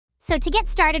So to get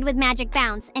started with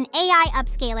MagicBounce, an AI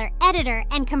upscaler, editor,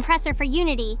 and compressor for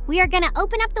Unity, we are going to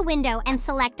open up the window and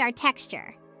select our texture.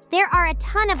 There are a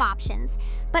ton of options,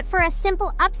 but for a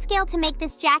simple upscale to make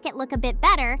this jacket look a bit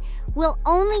better, we'll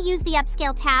only use the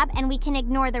upscale tab and we can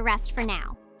ignore the rest for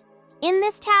now. In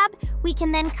this tab, we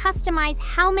can then customize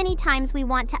how many times we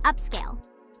want to upscale,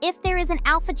 if there is an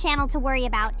alpha channel to worry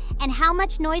about, and how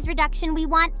much noise reduction we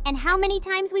want, and how many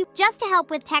times just to help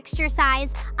with texture size,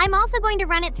 I'm also going to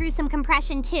run it through some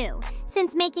compression too,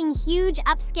 since making huge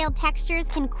upscaled textures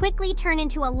can quickly turn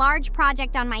into a large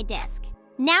project on my disk.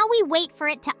 Now we wait for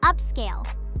it to upscale,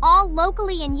 all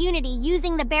locally in Unity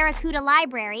using the Barracuda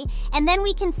library, and then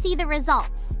we can see the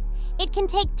results. It can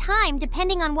take time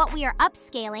depending on what we are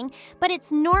upscaling, but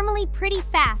it's normally pretty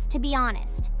fast, to be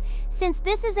honest. Since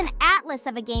this is an atlas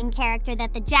of a game character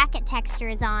that the jacket texture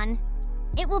is on,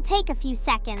 it will take a few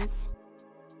seconds.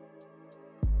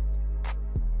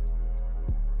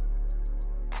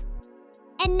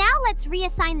 And now let's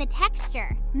reassign the texture.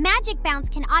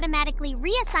 MagicBounce can automatically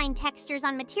reassign textures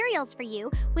on materials for you,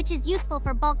 which is useful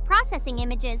for bulk processing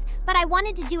images, but I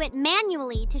wanted to do it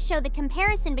manually to show the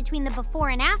comparison between the before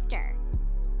and after.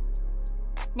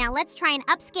 Now let's try and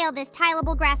upscale this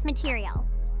tileable grass material.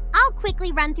 I'll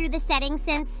quickly run through the settings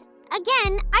since,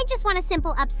 again, I just want a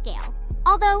simple upscale.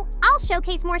 Although, I'll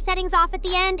showcase more settings off at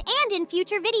the end and in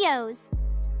future videos.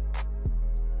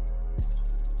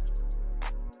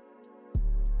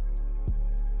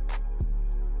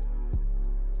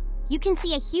 You can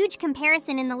see a huge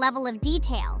comparison in the level of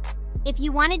detail. If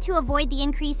you wanted to avoid the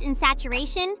increase in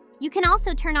saturation, you can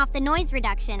also turn off the noise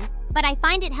reduction, but I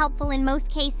find it helpful in most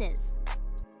cases.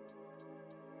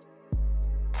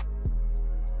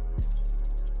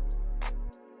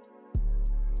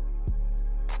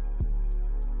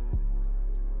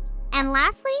 And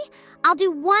lastly, I'll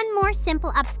do one more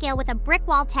simple upscale with a brick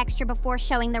wall texture before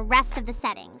showing the rest of the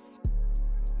settings.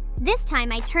 This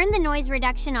time I turn the noise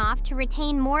reduction off to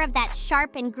retain more of that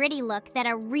sharp and gritty look that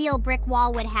a real brick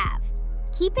wall would have.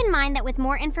 Keep in mind that with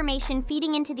more information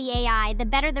feeding into the AI, the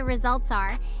better the results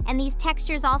are, and these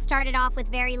textures all started off with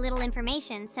very little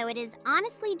information, so it is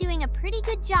honestly doing a pretty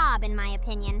good job in my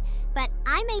opinion, but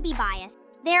I may be biased.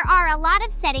 There are a lot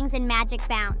of settings in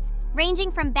MagicBounce,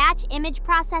 ranging from batch image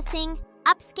processing,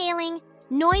 upscaling,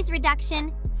 noise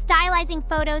reduction, stylizing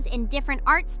photos in different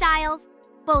art styles,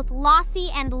 both lossy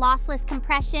and lossless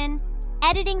compression,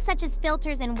 editing such as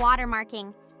filters and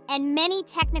watermarking, and many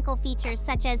technical features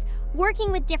such as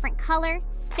working with different color,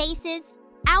 spaces,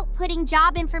 outputting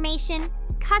job information,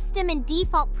 custom and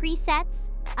default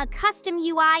presets, a custom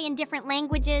UI in different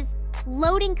languages,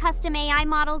 loading custom AI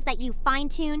models that you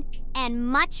fine-tune, and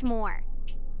much more.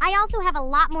 I also have a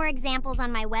lot more examples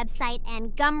on my website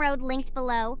and Gumroad linked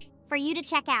below for you to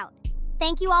check out.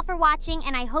 Thank you all for watching,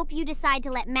 and I hope you decide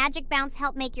to let MagicBounce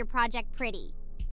help make your project pretty.